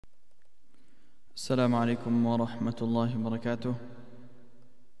Assalamu alaikum wa rahmatullahi wa barakatuh.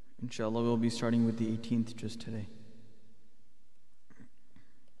 Inshallah, we'll be starting with the 18th juz today.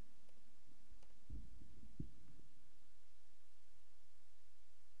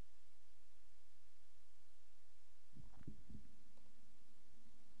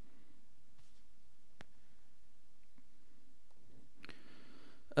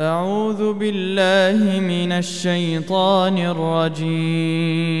 أعوذ بالله من الشيطان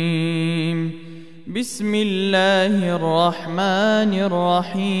الرجيم. بسم الله الرحمن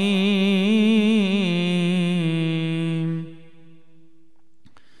الرحيم.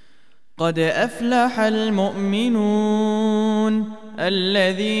 قد أفلح المؤمنون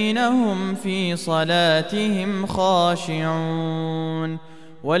الذين هم في صلاتهم خاشعون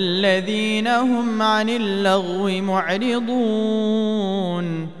والذين هم عن اللغو معرضون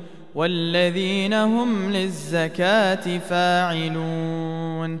والذين هم للزكاة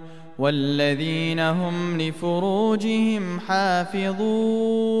فاعلون والذين هم لفروجهم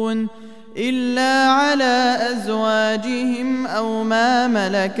حافظون إلا على أزواجهم أو ما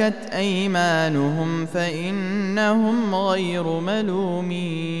ملكت أيمانهم فإنهم غير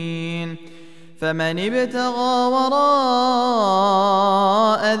ملومين. فمن ابتغى وراء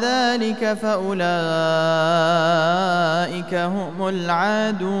ذلك فأولئك هم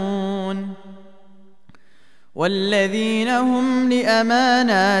العادون والذين هم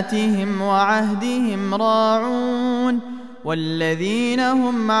لأماناتهم وعهدهم راعون والذين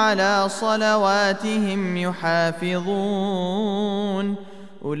هم على صلواتهم يحافظون.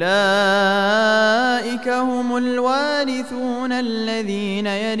 أولئك هم الوارثون الذين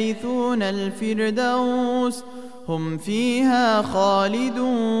يرثون الفردوس هم فيها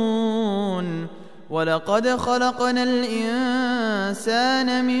خالدون. ولقد خلقنا الإنسان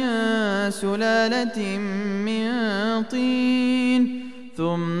من سلالة من طين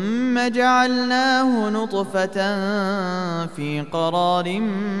ثم جعلناه نطفة في قرار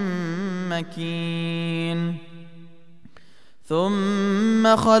مكين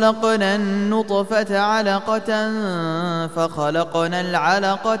ثم خلقنا النطفة علقة فخلقنا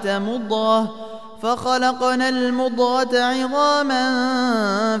العلقة مضغة فخلقنا المضغة عظاما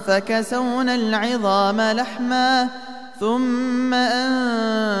فكسونا العظام لحما ثم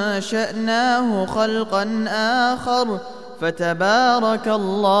أنشأناه خلقا آخر فتبارك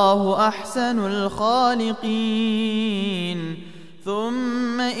الله أحسن الخالقين.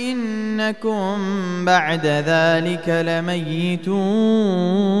 ثم إنكم بعد ذلك لميتون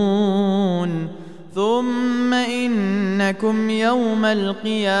ثم إنكم يوم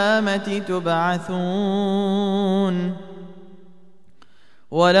القيامة تبعثون.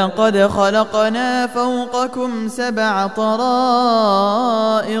 ولقد خلقنا فوقكم 7 طرائق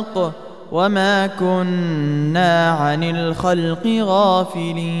وما كنا عن الخلق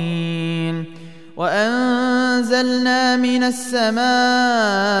غافلين. وأنزلنا من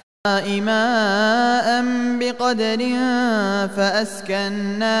السماء ماء بقدر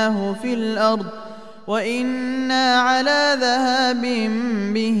فأسكناه في الأرض وإنا على ذهاب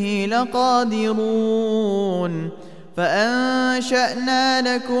به لقادرون. فأنشأنا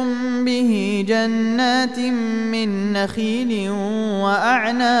لكم به جنات من نخيل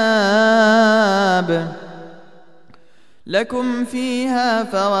وأعناب لكم فيها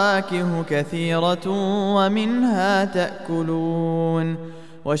فواكه كثيرة ومنها تأكلون.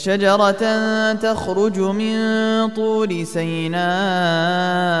 وشجرة تخرج من طور سيناء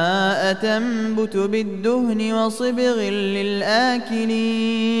تنبت بالدهن وصبغ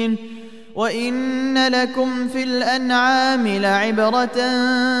للآكلين. وإن لكم في الأنعام لعبرة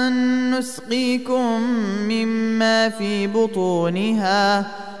نسقيكم مما في بطونها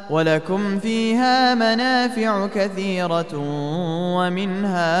ولكم فيها منافع كثيرة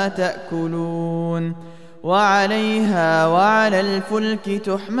ومنها تأكلون وعليها وعلى الفلك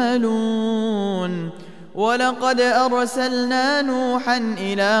تحملون. ولقد أرسلنا نوحا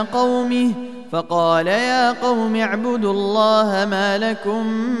إلى قومه فقال يا قوم اعبدوا الله ما لكم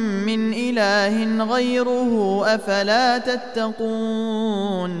من إله غيره أفلا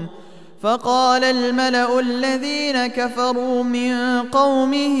تتقون. فقال الملأ الذين كفروا من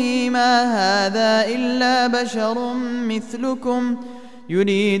قومه ما هذا إلا بشر مثلكم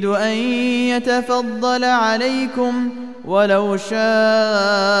يريد أن يتفضل عليكم ولو شاء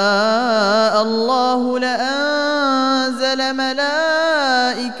الله لأنزل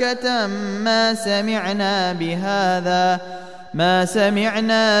ملائكة ما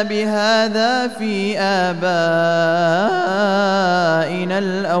سمعنا بهذا في آبائنا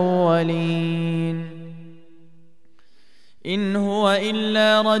الأولين. إن هو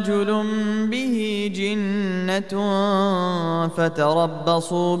إلا رجل به جنة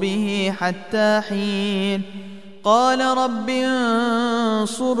فتربصوا به حتى حين قال رب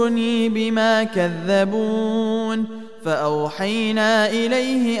انصرني بما كذبون فأوحينا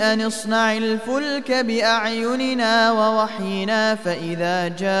إليه أن اصنع الفلك بأعيننا ووحينا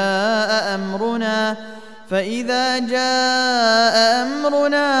فإذا جاء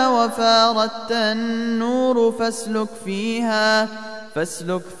أمرنا وفارت النور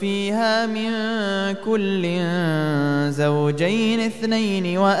فاسلك فيها من كل زوجين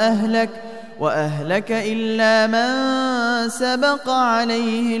اثنين وأهلك إلا من سبق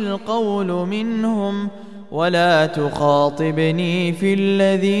عليه القول منهم ولا تخاطبني في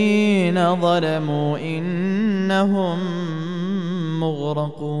الذين ظلموا إنهم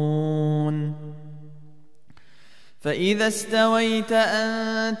مغرقون فإذا استويت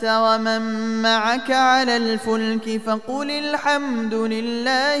أنت ومن معك على الفلك فقل الحمد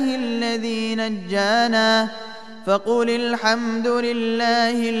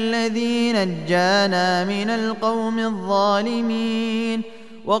لله الذي نجانا من القوم الظالمين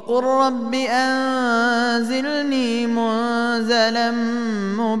وقل رب أنزلني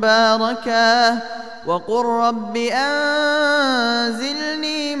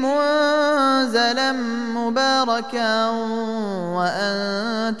منزلا مباركا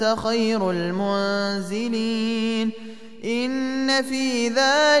وأنت خير المنزلين إن في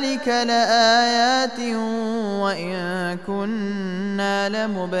ذلك لآيات وإن كنا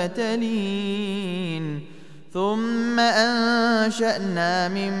لمبتلين ثم أنشأنا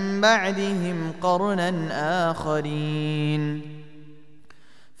من بعدهم قرنا آخرين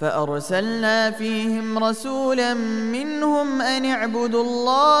فأرسلنا فيهم رسولا منهم أن اعبدوا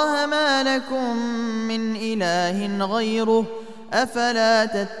الله ما لكم من إله غيره أفلا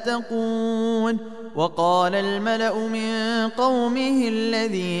تتقون وقال الملأ من قومه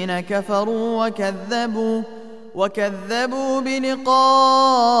الذين كفروا وكذبوا بلقاء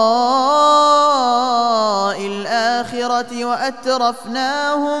الآخرة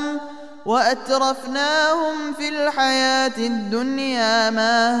وأترفناهم في الحياة الدنيا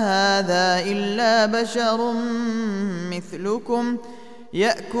ما هذا إلا بشر مثلكم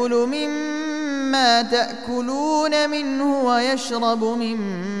يأكل مما تأكلون منه ويشرب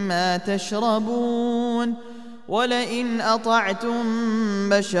مما تشربون ولئن أطعتم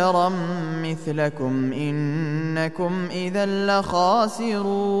بشرا مثلكم إنكم إذا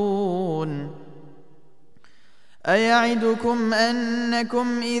لخاسرون أيعدكم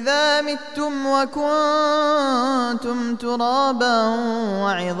أنكم إذا متم وكنتم ترابا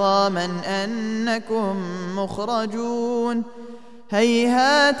وعظاما أنكم مخرجون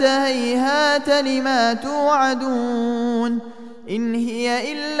هيهات هيهات لما توعدون إن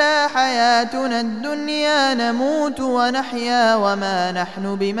هي إلا حياتنا الدنيا نموت ونحيا وما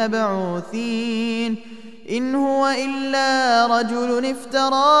نحن بمبعوثين إن هو إلا رجل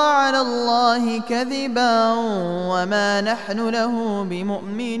افترى على الله كذبا وما نحن له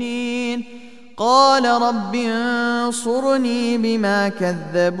بمؤمنين قال رب انصرني بما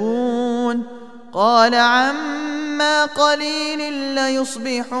كذبون قال عما قليل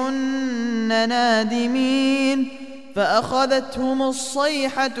ليصبحن نادمين فأخذتهم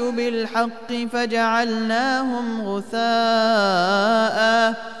الصيحة بالحق فجعلناهم غثاء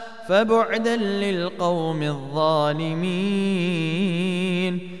فبعدا للقوم الظالمين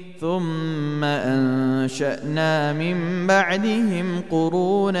ثم أنشأنا من بعدهم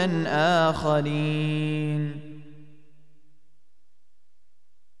قرونا آخرين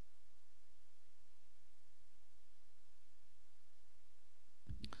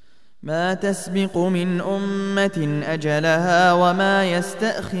ما تسبق من أمة أجلها وما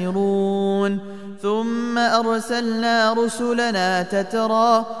يستأخرون ثم أرسلنا رسلنا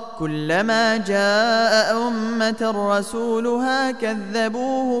تترى كلما جاء أمة رسولها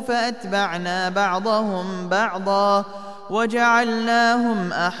كذبوه فأتبعنا بعضهم بعضا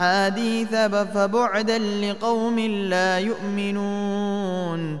وجعلناهم أحاديث فبعدا لقوم لا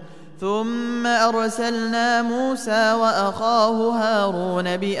يؤمنون ثم أرسلنا موسى وأخاه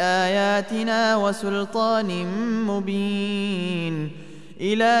هارون بآياتنا وسلطان مبين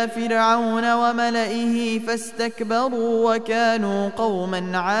إلى فرعون وملئه فاستكبروا وكانوا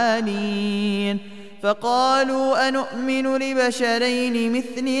قوما عالين فقالوا أنؤمن لبشرين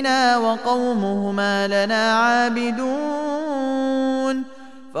مثلنا وقومهما لنا عابدون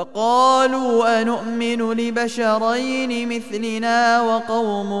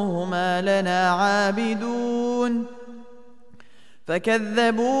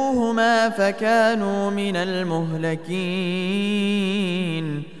فكذبوهما فكانوا من المهلكين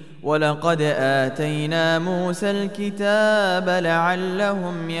ولقد آتينا موسى الكتاب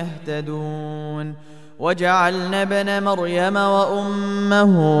لعلهم يهتدون وجعلنا ابن مريم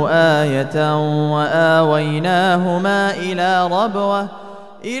وأمه آية وآويناهما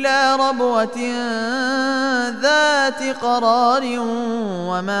إلى ربوة ذات قرار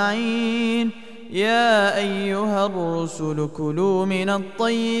ومعين يا أيها الرسل كلوا من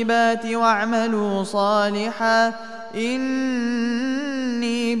الطيبات واعملوا صالحا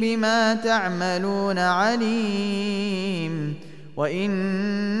إني بما تعملون عليم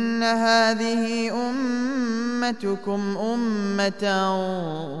وإن هذه أمتكم أمة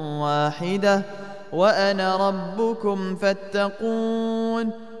واحدة وأنا ربكم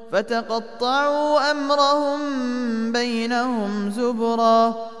فاتقون فتقطعوا أمرهم بينهم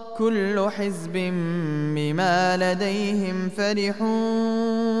زبرا كل حزب بما لديهم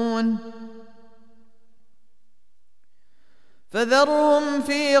فرحون فذرهم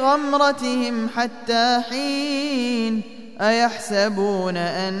في غمرتهم حتى حين أيحسبون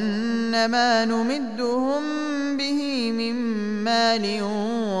أن ما نمدهم به من مال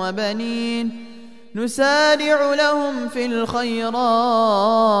وبنين نسارع لهم في الخيرات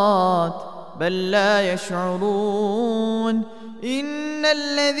بل لا يشعرون إن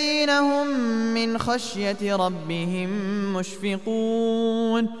الذين هم من خشية ربهم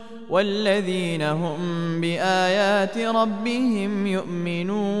مشفقون والذين هم بآيات ربهم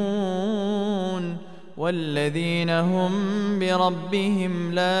يؤمنون والذين هم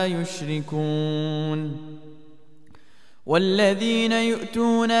بربهم لا يشركون والذين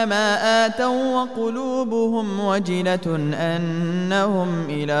يؤتون ما آتوا وقلوبهم وجلة أنهم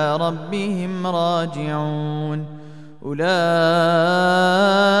إلى ربهم راجعون أولئك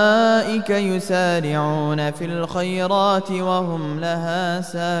يسارعون في الخيرات وهم لها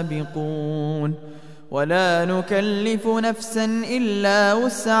سابقون ولا نكلف نفسا إلا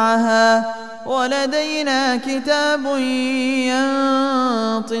وسعها ولدينا كتاب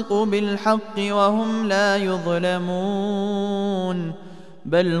ينطق بالحق وهم لا يظلمون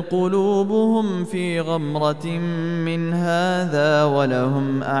بل قلوبهم في غمرة من هذا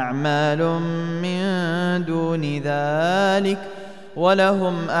ولهم أعمال من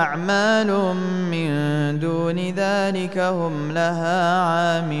دون ذلك هم لها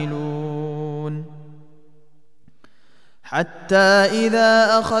عاملون حتى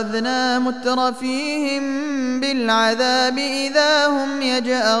إذا أخذنا مترفيهم بالعذاب إذا هم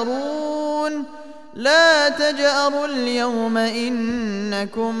يجأرون لا تجأروا اليوم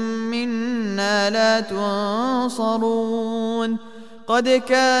إنكم منا لا تنصرون قد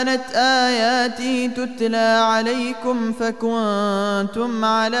كانت آياتي تتلى عليكم فكنتم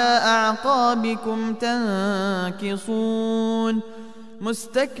على أعقابكم تنكصون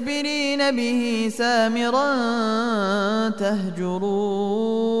مستكبرين به سامرا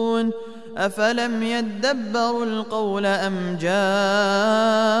تهجرون أفلم يدبروا القول أم جاءهم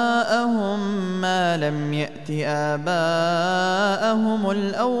ما لم يأت آباءهم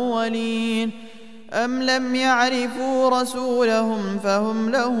الأولين أم لم يعرفوا رسولهم فهم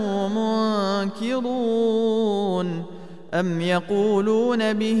له منكرون أم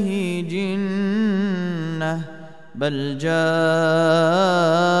يقولون به جنة بل جاءهم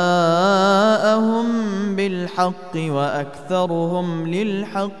بالحق وأكثرهم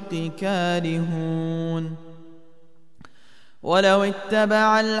للحق كارهون ولو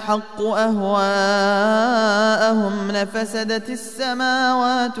اتبع الحق أهواءهم لفسدت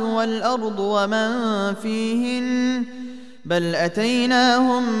السماوات والأرض ومن فيهن بل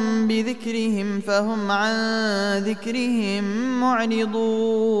أتيناهم بذكرهم فهم عن ذكرهم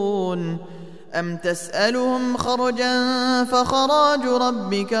معرضون أم تسألهم خرجا فخراج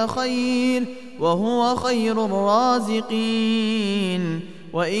ربك خير وهو خير الرازقين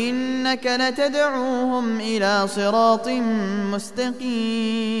وإنك لتدعوهم إلى صراط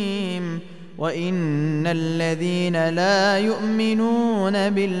مستقيم وإن الذين لا يؤمنون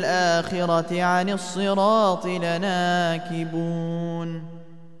بالآخرة عن الصراط لناكبون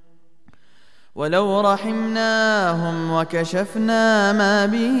ولو رحمناهم وكشفنا ما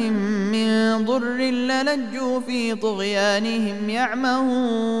بهم من ضر للجوا في طغيانهم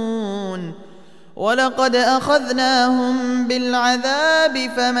يعمهون ولقد أخذناهم بالعذاب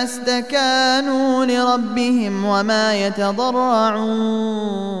فما استكانوا لربهم وما يتضرعون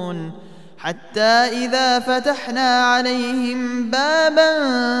حتى إذا فتحنا عليهم بابا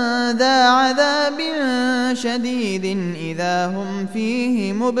ذا عذاب شديد إذا هم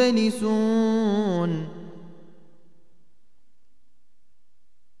فيه مبلسون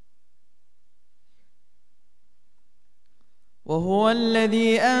وهو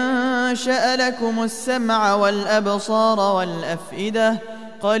الذي أنشأ لكم السمع والأبصار والأفئدة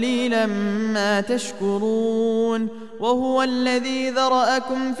قليلا ما تشكرون وهو الذي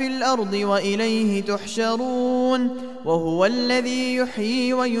ذرأكم في الأرض وإليه تحشرون وهو الذي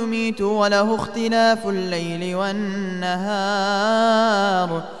يحيي ويميت وله اختلاف الليل والنهار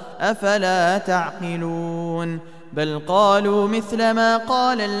أفلا تعقلون بل قالوا مثل ما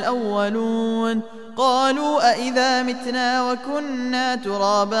قال الأولون قالوا أئذا متنا وكنا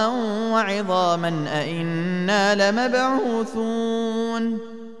ترابا وعظاما أئنا لمبعوثون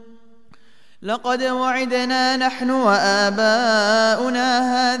لقد وعدنا نحن وآباؤنا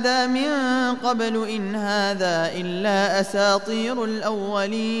هذا من قبل إن هذا إلا أساطير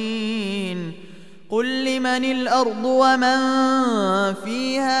الأولين قل لمن الأرض ومن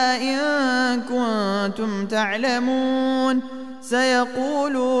فيها إن كنتم تعلمون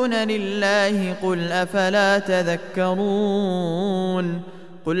سيقولون لله قل أفلا تذكرون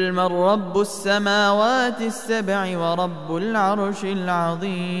قل من رب السماوات السبع ورب العرش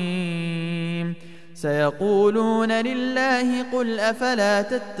العظيم سيقولون لله قل أفلا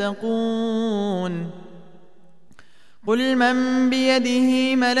تتقون قل من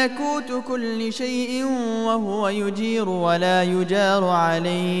بيده ملكوت كل شيء وهو يجير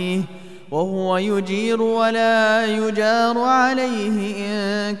ولا يجار عليه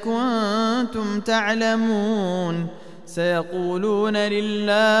إن كنتم تعلمون سيقولون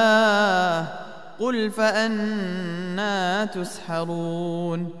لله قل فأنى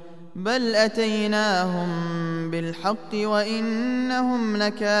تسحرون بل أتيناهم بالحق وإنهم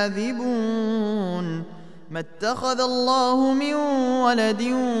لكاذبون ما اتخذ الله من ولد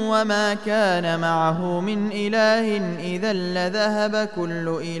وما كان معه من إله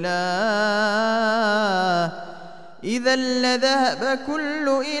إذا لذهب كل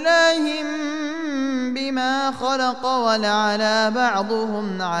إله بما خلق ولعلى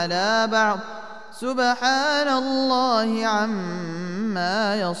بعضهم على بعض سبحان الله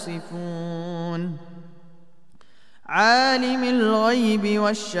عما يصفون عالم الغيب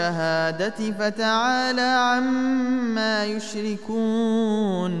والشهادة فتعالى عما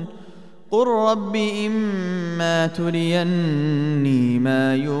يشركون قل رب إما تريني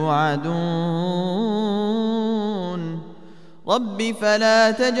ما يوعدون رب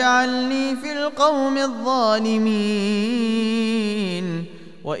فلا تجعلني في القوم الظالمين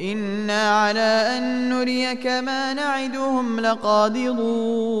وإنا على أن نريك ما نعدهم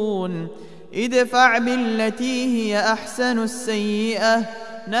لقادرون ادفع بالتي هي أحسن السيئة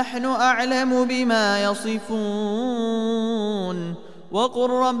نحن أعلم بما يصفون وقل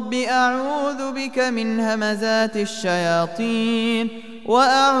رب أعوذ بك من همزات الشياطين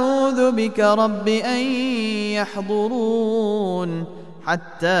وأعوذ بك رب أن يحضرون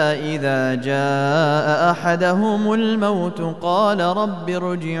حتى إذا جاء أحدهم الموت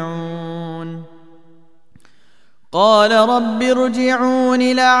قال رب ارجعون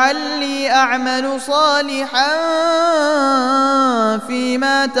لعلي أعمل صالحا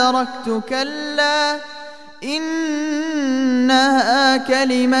فيما تركت كلا إنها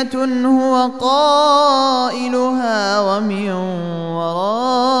كلمة هو قائلها ومن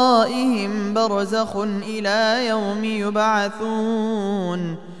ورائهم برزخ إلى يوم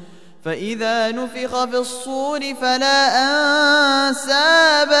يبعثون فإذا نفخ في الصور فلا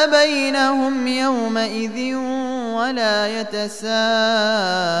أنساب بينهم يومئذ ولا يتساءلون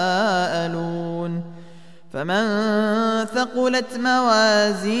فمن ثقلت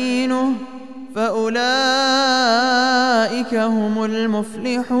موازينه فأولئك هم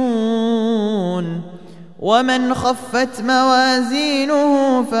المفلحون ومن خفت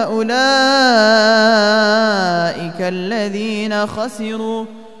موازينه فأولئك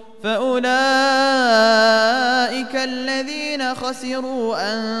الذين خسروا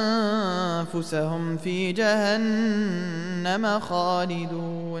أنفسهم في جهنم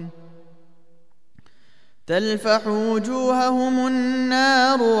خالدون تلفح وجوههم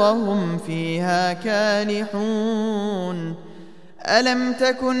النار وهم فيها كالحون ألم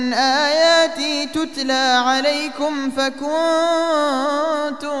تكن آياتي تتلى عليكم فكنتم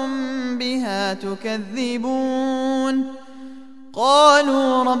بها تكذبون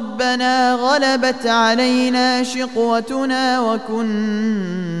قالوا ربنا غلبت علينا شقوتنا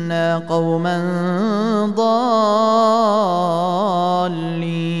وكنا قوما ضالين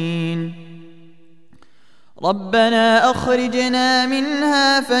ربنا أخرجنا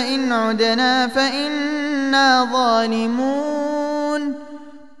منها فإن عدنا فإنا ظالمون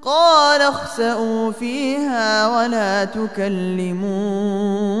قال اخسئوا فيها ولا تكلمون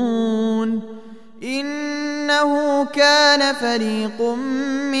إنه كان فريق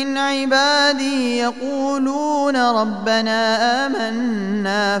من عبادي يقولون ربنا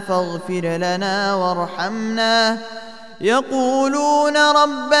آمنا فاغفر لنا وارحمنا يقولون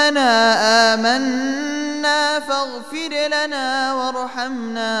ربنا آمنا فاغفر لنا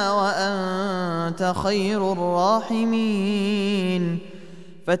وارحمنا وأنت خير الراحمين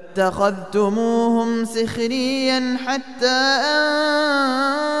فاتخذتموهم سخريا حتى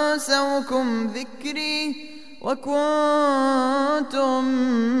أنسوكم ذكري وكنتم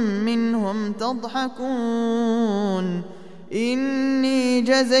منهم تضحكون إني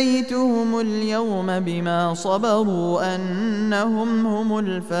جزيتهم اليوم بما صبروا أنهم هم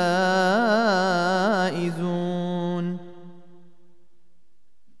الفائزون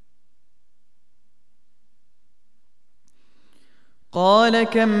قال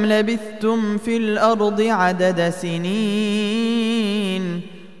كم لبثتم في الأرض عدد سنين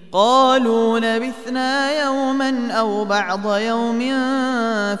قالوا لبثنا يوما أو بعض يوم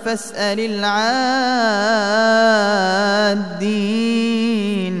فاسأل العادين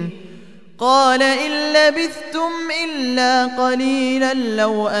قال إن لبثتم إلا قليلا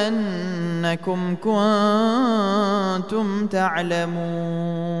لو أنكم كنتم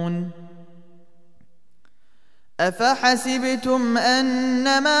تعلمون أفحسبتم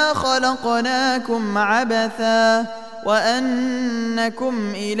أنما خلقناكم عبثا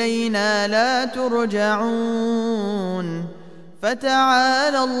وأنكم إلينا لا ترجعون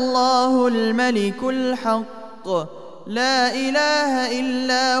فتعالى الله الملك الحق لا إله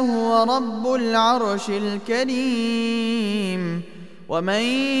إلا هو رب العرش الكريم ومن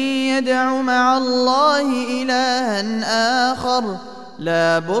يدع مع الله إلها آخر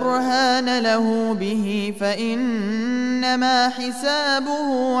لا برهان له به فإنما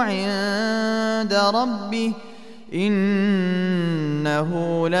حسابه عند ربه إنه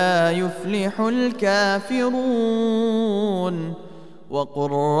لا يفلح الكافرون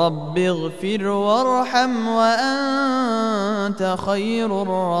وقل رب اغفر وارحم وأنت خير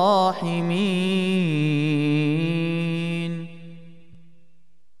الراحمين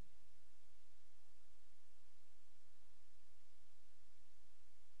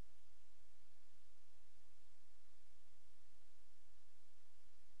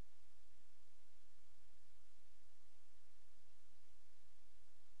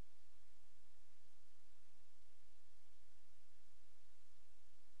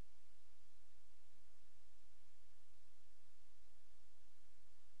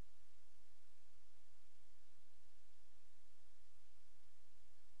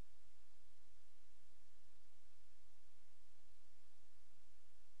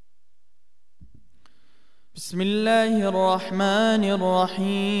بسم الله الرحمن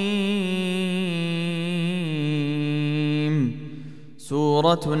الرحيم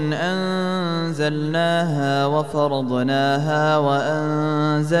سورة أنزلناها وفرضناها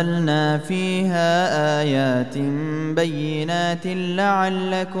وأنزلنا فيها آيات بينات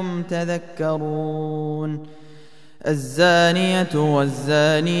لعلكم تذكرون الزانية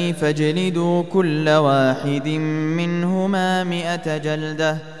والزاني فاجلدوا كل واحد منهما 100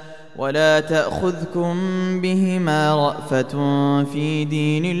 جلدة ولا تأخذكم بهما رأفة في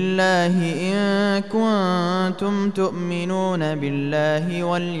دين الله إن كنتم تؤمنون بالله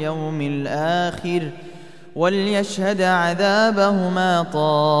واليوم الآخر وليشهد عذابهما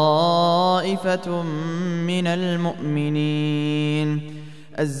طائفة من المؤمنين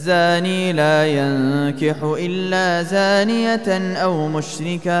الزاني لا ينكح إلا زانية أو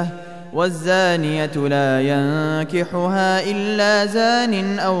مشركة والزانية لا ينكحها إلا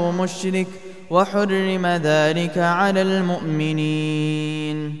زان أو مشرك وحرم ذلك على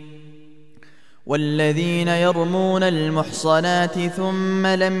المؤمنين والذين يرمون المحصنات ثم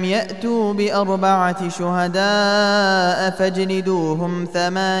لم يأتوا ب4 شهداء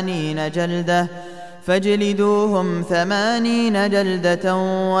فاجلدوهم 80 جلدة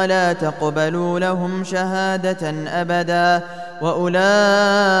ولا تقبلوا لهم شهادة أبدا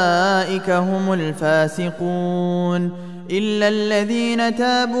وأولئك هم الفاسقون إلا الذين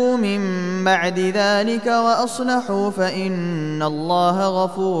تابوا من بعد ذلك وأصلحوا فإن الله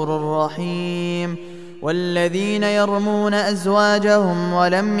غفور رحيم والذين يرمون أزواجهم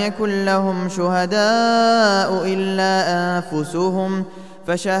ولم يكن لهم شهداء إلا أنفسهم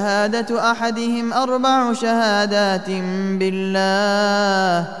فشهادة أحدهم 4 شهادات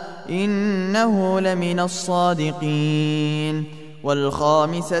بالله إنه لمن الصادقين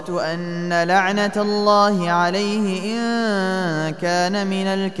والخامسة أن لعنة الله عليه إن كان من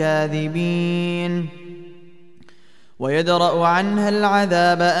الكاذبين ويدرأ عنها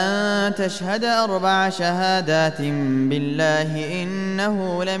العذاب أن تشهد 4 شهادات بالله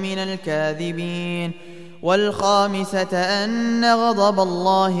إنه لمن الكاذبين والخامسة أن غضب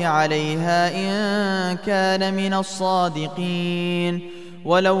الله عليها إن كان من الصادقين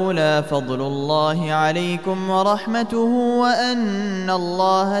ولولا فضل الله عليكم ورحمته وأن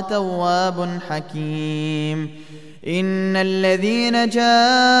الله تواب حكيم. إن الذين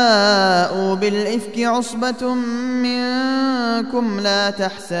جاءوا بالإفك عصبة منكم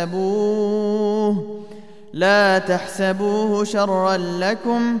لا تحسبوه شرا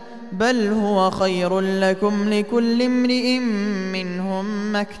لكم، بل هو خير لكم، لكل امرئ منهم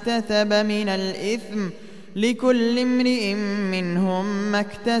ما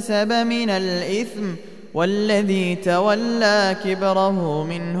اكتسب من الإثم، والذي تولى كبره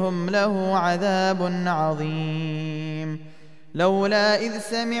منهم له عذاب عظيم. لولا إذ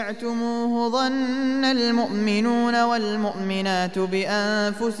سمعتموه ظن المؤمنون والمؤمنات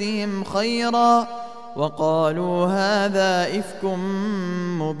بأنفسهم خيرا وقالوا هذا إفك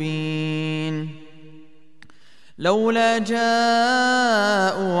مبين. لولا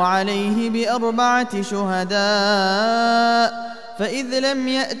جاءوا عليه ب4 شهداء فإذ لم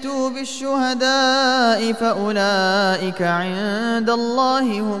يأتوا بالشهداء فأولئك عند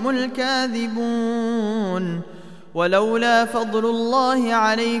الله هم الكاذبون. ولولا فضل الله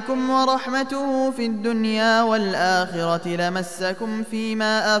عليكم ورحمته في الدنيا والآخرة لمسكم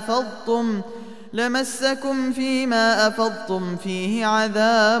فيما أفضتم فيه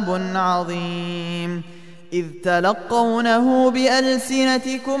عذاب عظيم، إذ تلقونه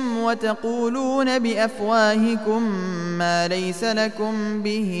بألسنتكم وتقولون بأفواهكم ما ليس لكم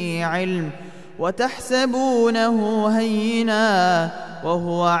به علم، وتحسبونه هينا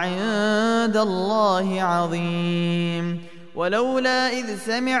وهو عند الله عظيم. ولولا إذ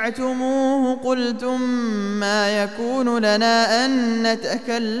سمعتموه قلتم ما يكون لنا أن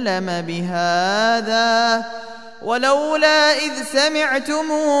نتكلم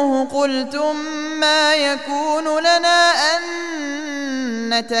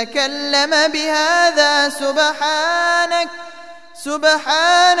بهذا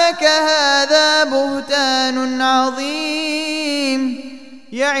سبحانك هذا بهتان عظيم.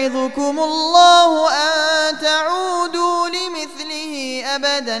 يعظكم الله أن تعودوا لمثله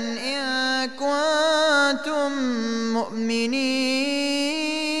أبدا إن كنتم مؤمنين،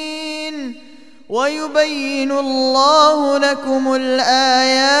 ويبين الله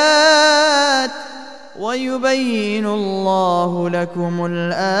لكم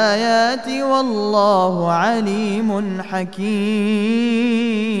الآيات والله عليم حكيم.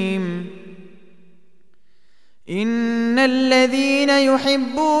 إن الذين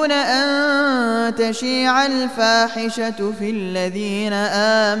يحبون أن تشيع الفاحشة في الذين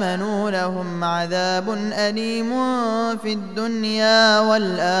آمنوا لهم عذاب أليم في الدنيا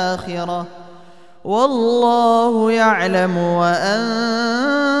والآخرة، والله يعلم وأنتم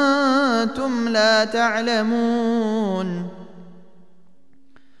لا تعلمون.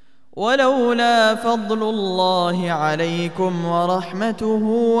 ولولا فضل الله عليكم ورحمته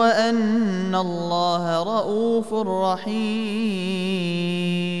وأن الله رءوف رحيم.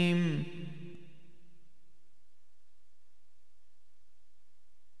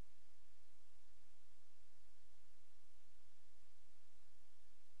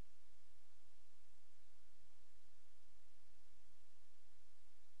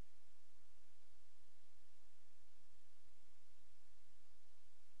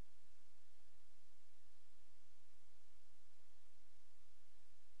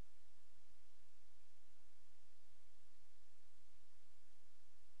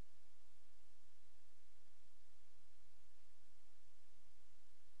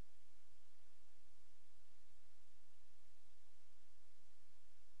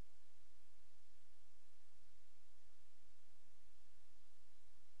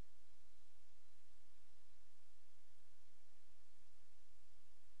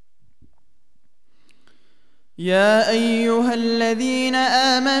 يا أيها الذين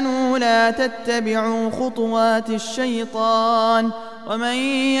آمنوا لا تتبعوا خطوات الشيطان، ومن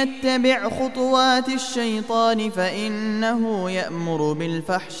يتبع خطوات الشيطان فإنه يأمر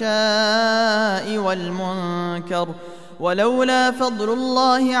بالفحشاء والمنكر. ولولا فضل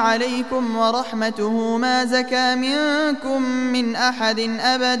الله عليكم ورحمته ما زكى منكم من أحد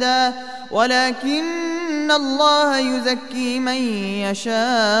أبدا، ولكن الله يزكي من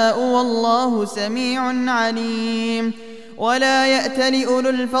يشاء والله سميع عليم. ولا يأتل أولو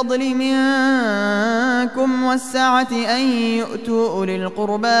الفضل منكم والسعة أن يؤتوا أولي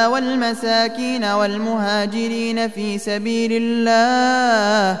القربى والمساكين والمهاجرين في سبيل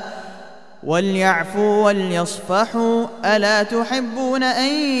الله وليعفوا وليصفحوا، ألا تحبون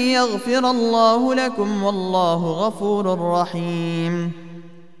أن يغفر الله لكم والله غفور رحيم.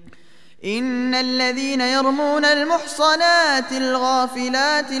 إن الذين يرمون المحصنات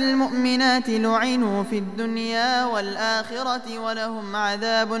الغافلات المؤمنات لعنوا في الدنيا والآخرة ولهم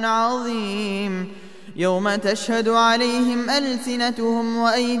عذاب عظيم يوم تشهد عليهم ألسنتهم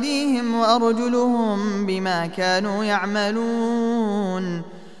وأيديهم وأرجلهم بما كانوا يعملون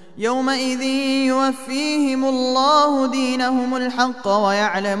يومئذ يوفيهم الله دينهم الحق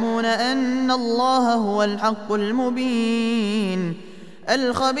ويعلمون أن الله هو الحق المبين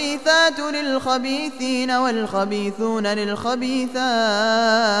الخبيثات للخبيثين والخبيثون للخبيثات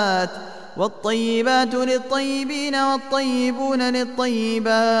والطيبات للطيبين والطيبون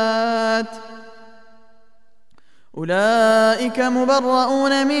للطيبات أولئك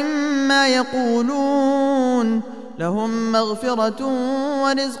مبرؤون مما يقولون لهم مغفرة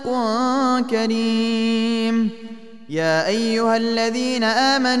ورزق كريم يا أيها الذين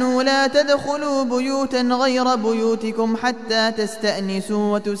آمنوا لا تدخلوا بيوتا غير بيوتكم حتى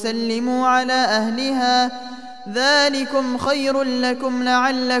تستأنسوا وتسلموا على أهلها ذلكم خير لكم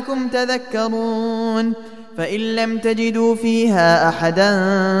لعلكم تذكرون فإن لم تجدوا فيها أحدا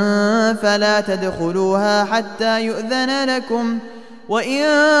فلا تدخلوها حتى يؤذن لكم وإن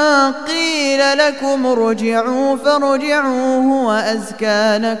قيل لكم ارجعوا فارجعوا هو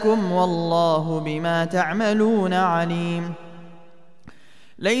أزكى لكم والله بما تعملون عليم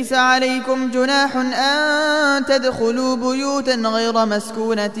ليس عليكم جناح أن تدخلوا بيوتا غير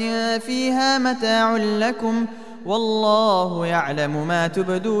مسكونة فيها متاع لكم والله يعلم ما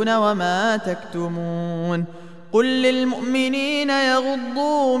تبدون وما تكتمون قل للمؤمنين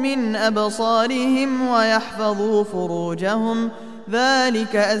يغضوا من أبصارهم ويحفظوا فروجهم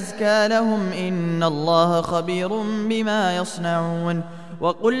ذلك أزكى لهم إن الله خبير بما يصنعون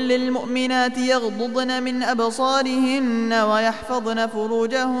وقل للمؤمنات يغضضن من أبصارهن ويحفظن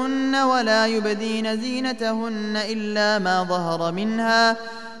فروجهن ولا يبدين زينتهن إلا ما ظهر منها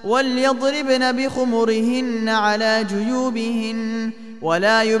وليضربن بخمرهن على جيوبهن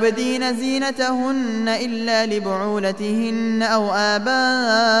ولا يبدين زينتهن إلا لبعولتهن أو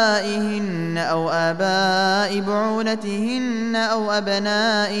آباء بعولتهن أو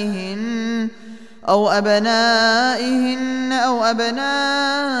أبناء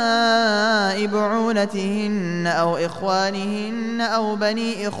بعولتهن أو إخوانهن أو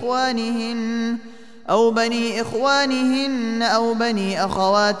بني إخوانهن أو بني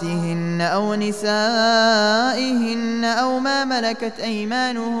أخواتهن أو نسائهن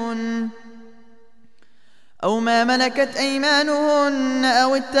أو ما ملكت أيمانهن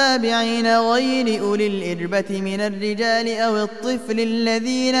أو التابعين غير أولي الإربة من الرجال أو الطفل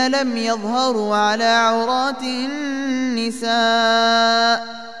الذين لم يظهروا على عورات النساء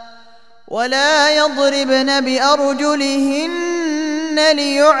ولا يضربن بأرجلهن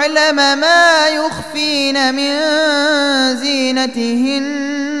ليعلم ما يخفين من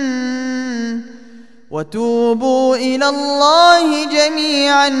زينتهن وتوبوا إلى الله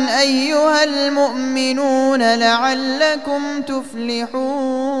جميعا أيها المؤمنون لعلكم تفلحون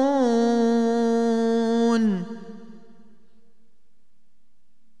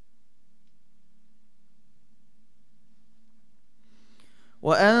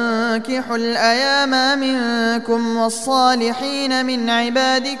وأنكحوا الأيام منكم والصالحين من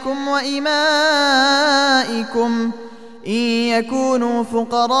عبادكم وإمائكم إن يكونوا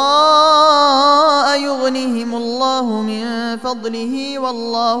فقراء يغنهم الله من فضله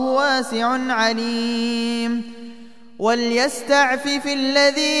والله واسع عليم وليستعفف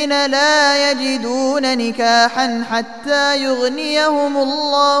الذين لا يجدون نكاحا حتى يغنيهم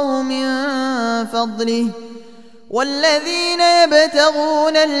الله من فضله والذين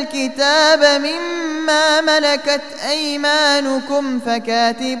يبتغون الكتاب مما ملكت أيمانكم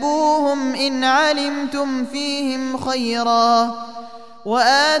فكاتبوهم إن علمتم فيهم خيرا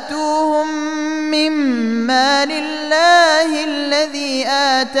وآتوهم مما لله الذي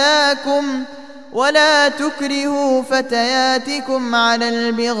آتاكم ولا تكرهوا فتياتكم على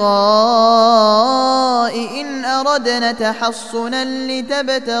البغاء إن أردنا تحصنا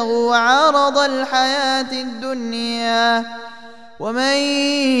لتبتغوا عرض الحياة الدنيا ومن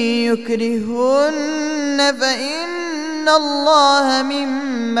يكرهن فإن الله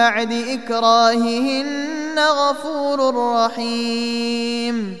من بعد إكراههن غفور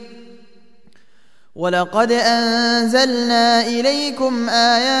رحيم ولقد أنزلنا إليكم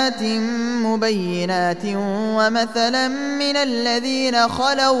آيات مبينات ومثلا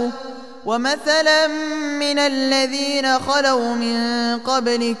من الذين خلوا من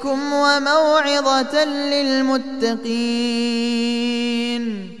قبلكم وموعظة للمتقين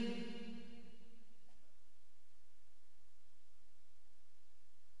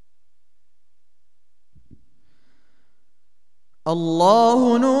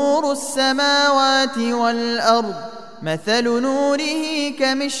الله نور السماوات والأرض مثل نوره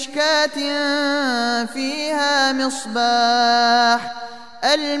كمشكاة فيها مصباح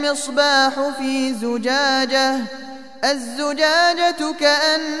المصباح في زجاجة الزجاجة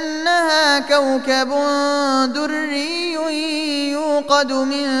كأنها كوكب دري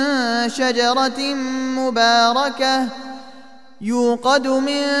يوقد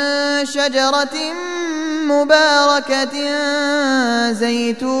من شجرة مباركة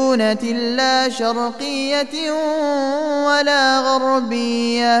زيتونة لا شرقية ولا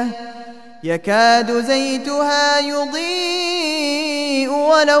غربية يكاد زيتها يضيء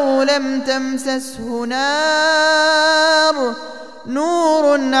ولو لم تمسسه نار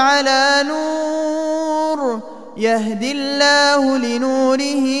نور على نور يهدي الله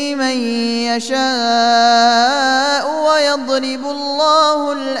لنوره من يشاء ويضرب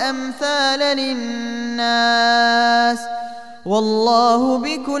الله الأمثال للناس والله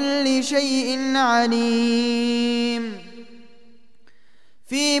بكل شيء عليم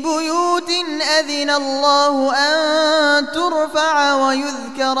في بيوت أذن الله أن ترفع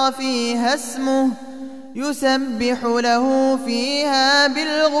ويذكر فيها اسمه يسبح له فيها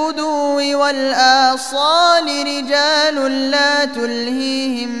بالغدو والآصال رجال لا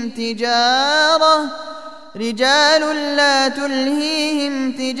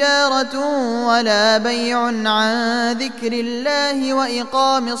تلهيهم تجارة ولا بيع عن ذكر الله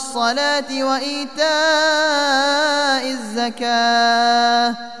وإقام الصلاة وإيتاء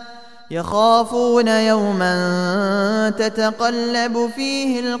الزكاة يخافون يوما تتقلب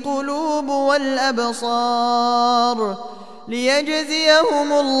فيه القلوب والأبصار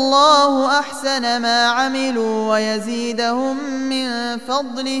ليجزيهم الله أحسن ما عملوا ويزيدهم من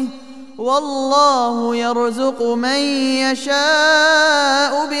فضله والله يرزق من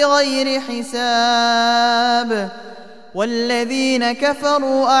يشاء بغير حساب والذين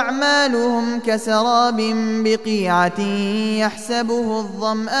كفروا أعمالهم كسراب بقيعة يحسبه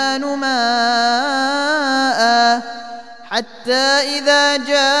الظمآن ماء حتى إذا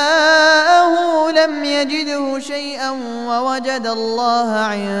جاءه لم يجده شيئا ووجد الله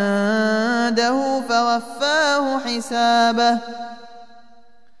عنده فوفاه حسابه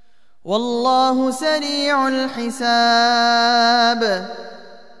والله سريع الحساب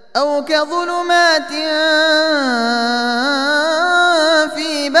أو كظلمات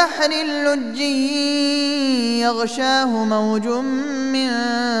في بحر لجي يغشاه موج من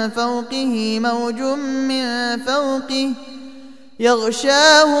فوقه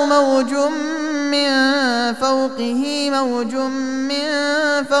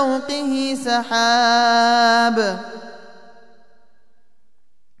سحاب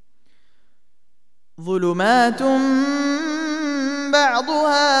ظلمات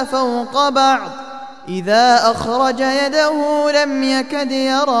بعضها فوق بعض إذا أخرج يده لم يكد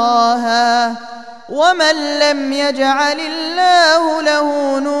يراها ومن لم يجعل الله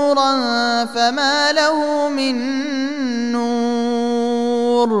له نورا فما له من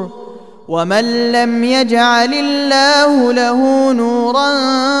نور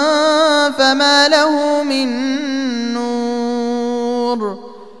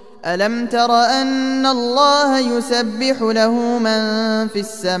ألم تر أن الله يسبح له من في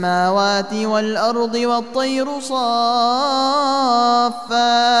السماوات والأرض والطير صافات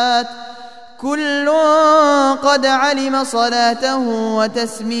كل قد علم صلاته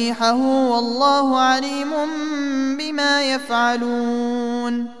وتسبيحه والله عليم بما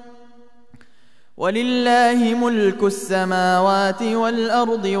يفعلون ولله ملك السماوات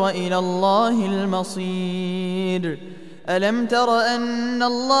والأرض وإلى الله المصير ألم تر أن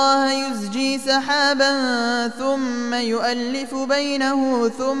الله يزجي سحابا ثم يؤلف بينه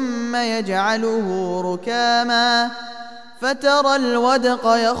ثم يجعله ركاما فترى الودق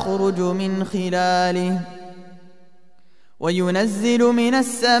يخرج من خلاله وينزل من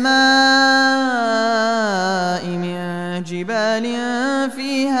السماء من جبال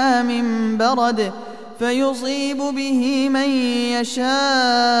فيها من برد فيصيب به من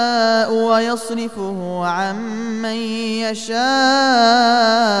يشاء ويصرفه عن من يشاء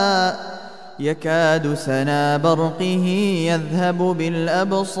يكاد سنا برقه يذهب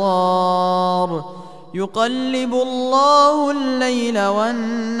بالأبصار يقلب الله الليل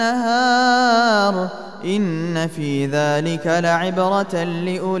والنهار إن في ذلك لعبرة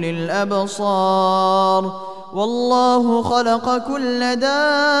لأولي الأبصار والله خلق كل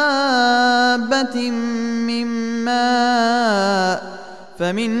دابة من ماء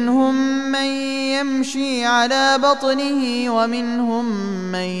فمنهم من يمشي على بطنه ومنهم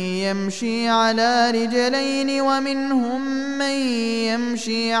من يمشي على رجلين ومنهم من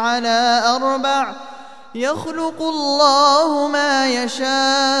يمشي على أربع يخلق الله ما يشاء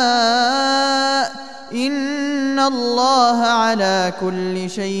إن الله على كل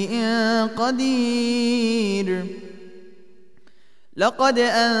شيء قدير. لقد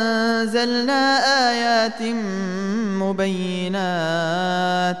أنزلنا آيات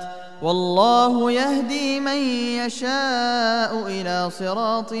مبينات والله يهدي من يشاء إلى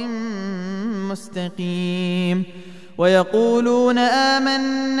صراط مستقيم. ويقولون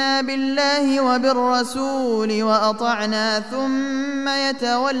آمنا بالله وبالرسول وأطعنا ثم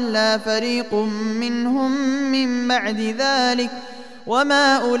يتولى فريق منهم من بعد ذلك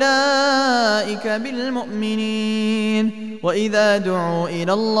وما أولئك بالمؤمنين. وإذا دعوا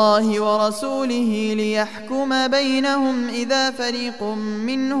إلى الله ورسوله ليحكم بينهم إذا فريق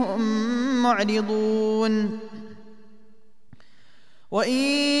منهم معرضون. وإن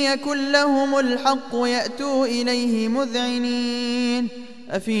يكن لهم الحق يأتوا إليه مذعنين.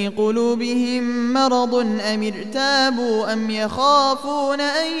 أفي قلوبهم مرض أم ارتابوا أم يخافون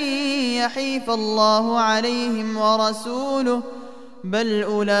أن يحيف الله عليهم ورسوله بل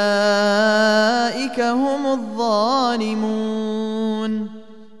أولئك هم الظالمون.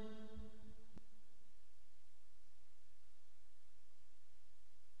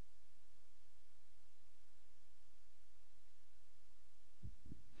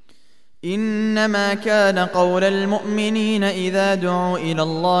 إنما كان قول المؤمنين إذا دعوا إلى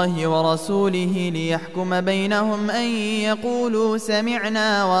الله ورسوله ليحكم بينهم أن يقولوا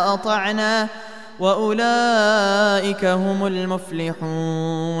سمعنا وأطعنا وأولئك هم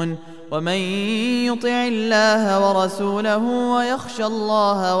المفلحون. ومن يطع الله ورسوله ويخشى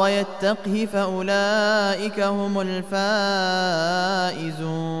الله ويتقه فأولئك هم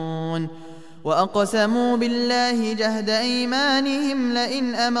الفائزون. وأقسموا بالله جهد أيمانهم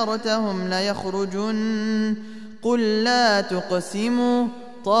لئن أمرتهم ليخرجن قل لا تقسموا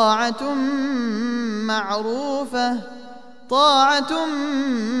طاعة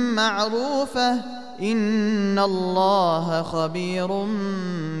معروفة إن الله خبير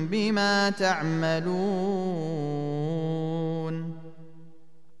بما تعملون.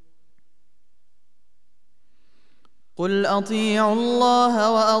 قل أطيعوا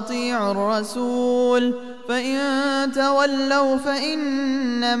الله وأطيعوا الرسول فإن تولوا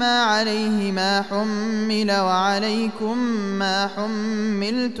فإنما عليه ما حمل وعليكم ما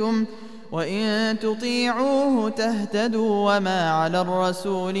حملتم وإن تطيعوه تهتدوا وما على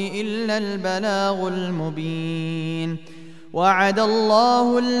الرسول إلا البلاغ المبين. وعد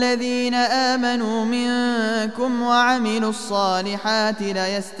الله الذين آمنوا منكم وعملوا الصالحات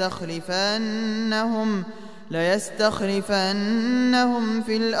ليستخلفنهم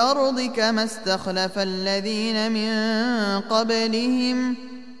في الأرض كما استخلف الذين من قبلهم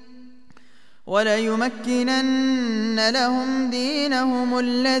وليمكنن لهم دينهم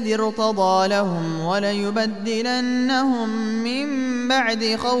الذي ارتضى لهم وليبدلنهم من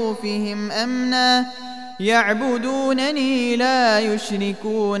بعد خوفهم أمنا يعبدونني لا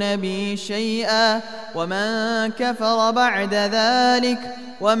يشركون بي شيئا ومن كفر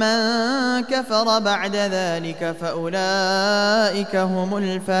بعد ذلك فأولئك هم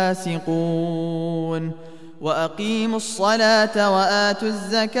الفاسقون. وأقيموا الصلاة وآتوا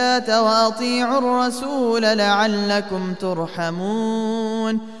الزكاة وأطيعوا الرسول لعلكم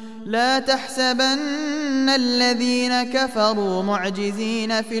ترحمون. لا تحسبن الذين كفروا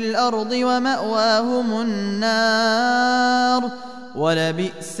معجزين في الأرض ومأواهم النار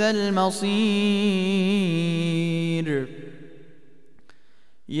ولبئس المصير.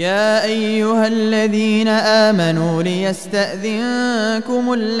 يا أيها الذين آمنوا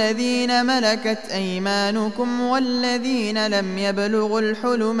ليستأذنكم الذين ملكت أيمانكم والذين لم يبلغوا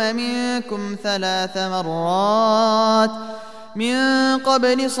الحلم منكم 3 مرات من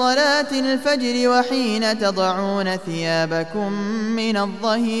قبل صلاة الفجر وحين تضعون ثيابكم من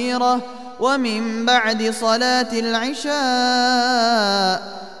الظهيرة ومن بعد صلاة العشاء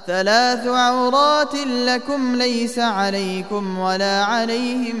 3 عورات لكم ليس عليكم ولا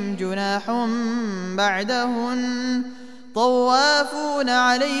عليهم جناح بعدهن طوافون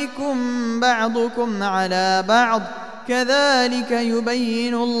عليكم بعضكم على بعض كذلك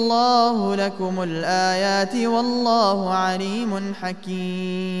يبين الله لكم الآيات والله عليم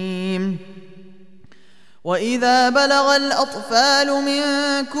حكيم. وإذا بلغ الأطفال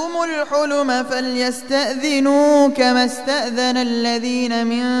منكم الحلم فليستأذنوا كما استأذن الذين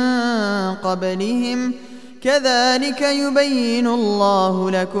من قبلهم كذلك يبين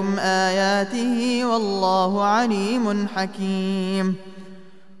الله لكم آياته والله عليم حكيم.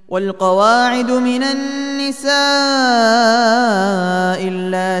 والقواعد من النساء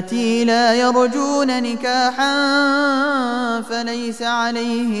اللاتي لا يرجون نكاحا فليس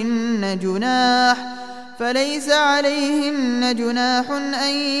عليهن جناح فليس عليهن جناح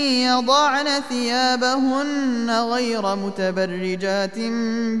أن يضعن ثيابهن غير متبرجات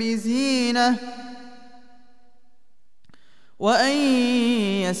بزينة وأن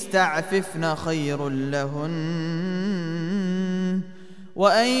يستعففن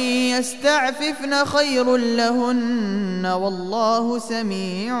خير لهن والله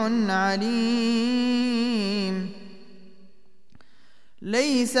سميع عليم.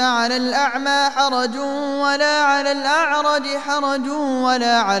 ليس على الأعمى حرج ولا على الأعرج حرج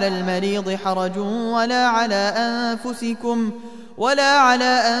ولا على المريض حرج ولا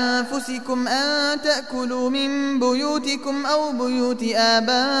على أنفسكم أن تأكلوا من بيوتكم أو بيوت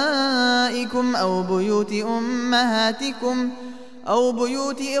آبائكم أو بيوت أمهاتكم أو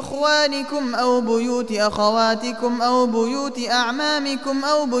بيوت إخوانكم أو بيوت أخواتكم أو بيوت أعمامكم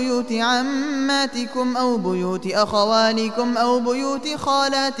أو بيوت عماتكم أو بيوت أخوالكم أو بيوت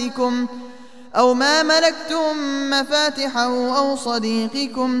خالاتكم أو ما ملكتم مفاتحه أو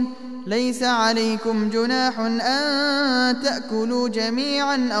صديقكم. ليس عليكم جناح أن تأكلوا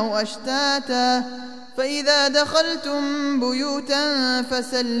جميعا أو أشتاتا، فإذا دخلتم بيوتا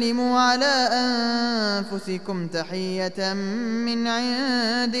فسلموا على أنفسكم تحية من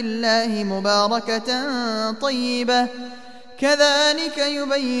عند الله مباركة طيبة، كذلك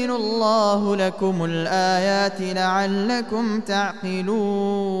يبين الله لكم الآيات لعلكم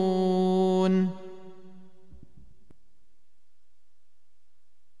تعقلون.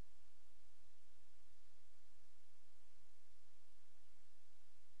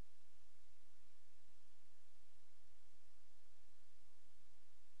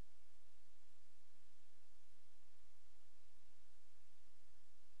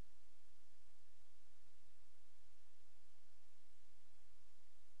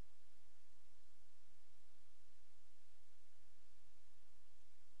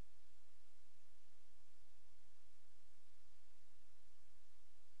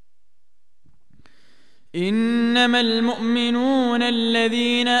 إنما المؤمنون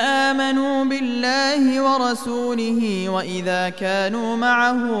الذين آمنوا بالله ورسوله وإذا كانوا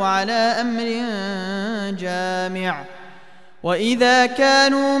معه على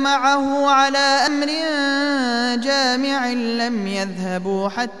أمر جامع لم يذهبوا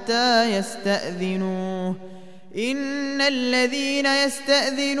حتى يستأذنوه. إن الذين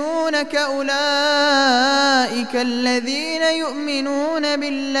يستأذنونك أولئك الذين يؤمنون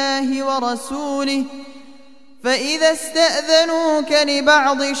بالله ورسوله، فإذا استأذنوك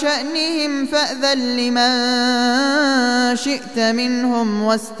لبعض شأنهم فأذن لمن شئت منهم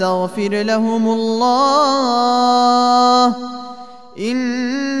واستغفر لهم الله،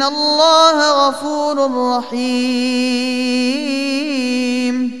 إن الله غفور رحيم.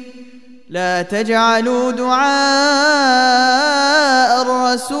 لا تجعلوا دعاء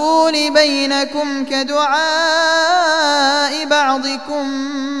الرسول بينكم كدعاء بعضكم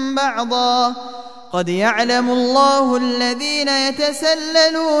بعضا، قد يعلم الله الذين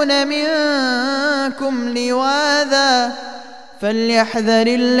يتسللون منكم لواذا، فليحذر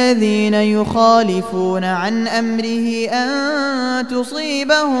الذين يخالفون عن أمره أن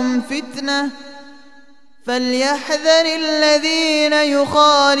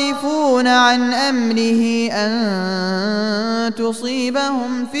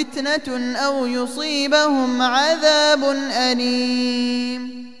تصيبهم فتنة أو يصيبهم عذاب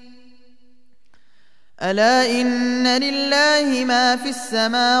أليم. ألا إن لله ما في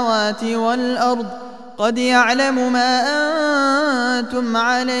السماوات والأرض، قد يعلم ما أنتم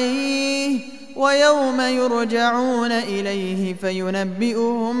عليه، ويوم يرجعون إليه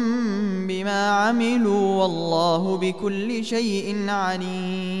فينبئهم بما عملوا، والله بكل شيء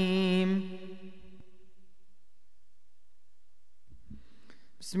عليم.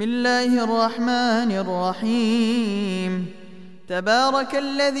 بسم الله الرحمن الرحيم. تبارك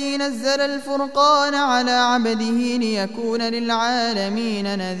الذي نزل الفرقان على عبده ليكون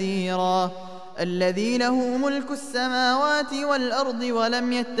للعالمين نذيرا، الذي له ملك السماوات والأرض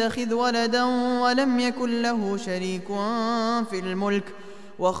ولم يتخذ ولدا ولم يكن له شريك في الملك،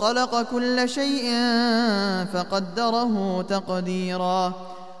 وخلق كل شيء فقدره تقديرا.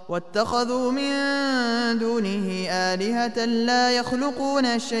 واتخذوا من دونه آلهة لا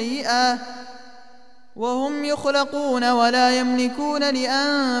يخلقون شيئا وهم يخلقون ولا يملكون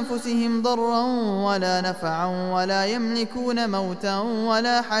لأنفسهم ضرا ولا نفعا ولا يملكون موتا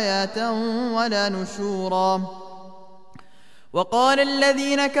ولا حياة ولا نشورا. وقال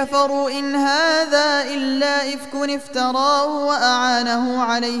الذين كفروا إن هذا إلا إفك افتراه وأعانه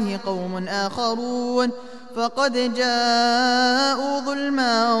عليه قوم آخرون، فقد جاءوا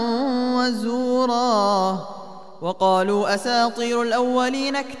ظلما وزورا. وقالوا أساطير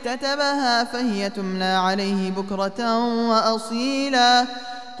الأولين اكتتبها فهي تملى عليه بكرة وأصيلا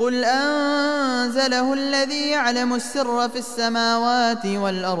قل أنزله الذي يعلم السر في السماوات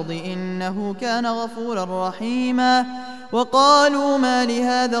والأرض إنه كان غفورا رحيما وقالوا ما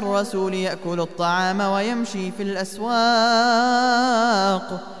لهذا الرسول يأكل الطعام ويمشي في الأسواق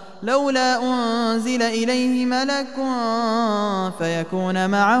لولا أنزل إليه ملك فيكون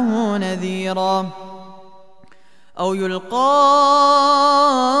معه نذيرا أو يلقى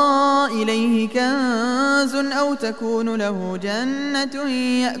إليه كنز أو تكون له جنة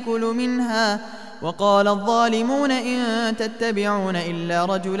يأكل منها وقال الظالمون إن تتبعون إلا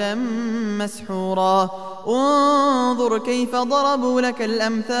رجلا مسحورا انظر كيف ضربوا لك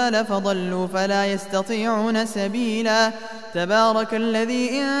الأمثال فضلوا فلا يستطيعون سبيلا تبارك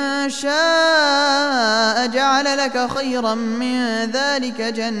الذي إن شاء جعل لك خيرا من ذلك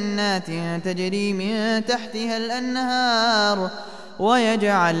جنات تجري من تحتها الأنهار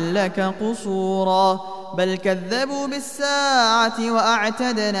ويجعل لك قصورا بل كذبوا بالساعة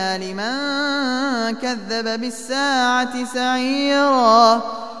وأعتدنا لمن كذب بالساعة سعيرا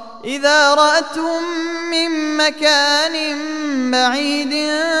إذا رأتهم من مكان بعيد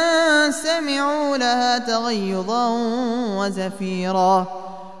سمعوا لها تغيظا وزفيرا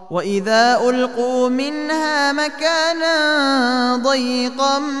وإذا ألقوا منها مكانا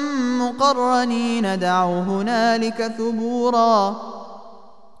ضيقا مقرنين دعوا هنالك ثبورا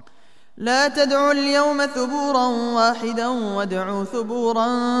لا تدعوا اليوم ثبورا واحدا وادعوا ثبورا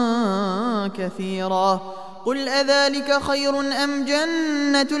كثيرا قل أذلك خير أم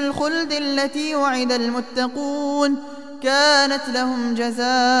جنة الخلد التي وعد المتقون كانت لهم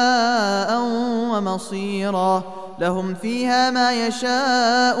جزاء ومصيرا لهم فيها ما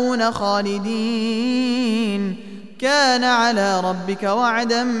يشاءون خالدين كان على ربك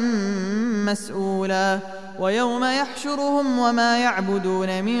وعدا مسئولا ويوم يحشرهم وما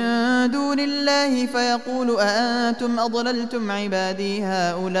يعبدون من دون الله فيقول أأنتم أضللتم عبادي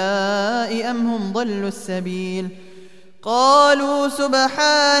هؤلاء أم هم ضلوا السبيل قالوا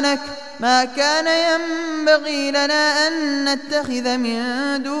سبحانك ما كان ينبغي لنا أن نتخذ من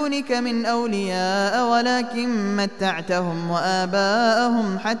دونك من أولياء ولكن متعتهم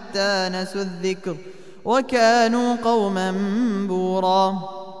وآباءهم حتى نسوا الذكر وكانوا قوما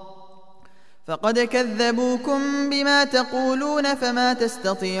بورا فقد كذبوكم بما تقولون فما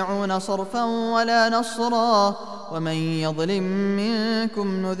تستطيعون صرفا ولا نصرا ومن يظلم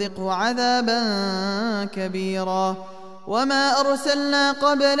منكم نذقه عذابا كبيرا وما أرسلنا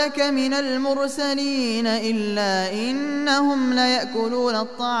قبلك من المرسلين إلا إنهم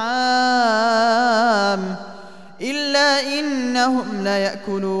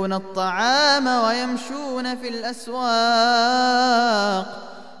ليأكلون الطعام ويمشون في الأسواق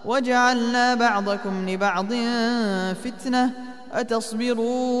وجعلنا بعضكم لبعض فتنة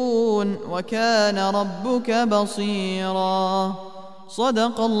أتصبرون وكان ربك بصيرا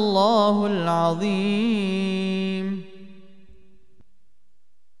صدق الله العظيم.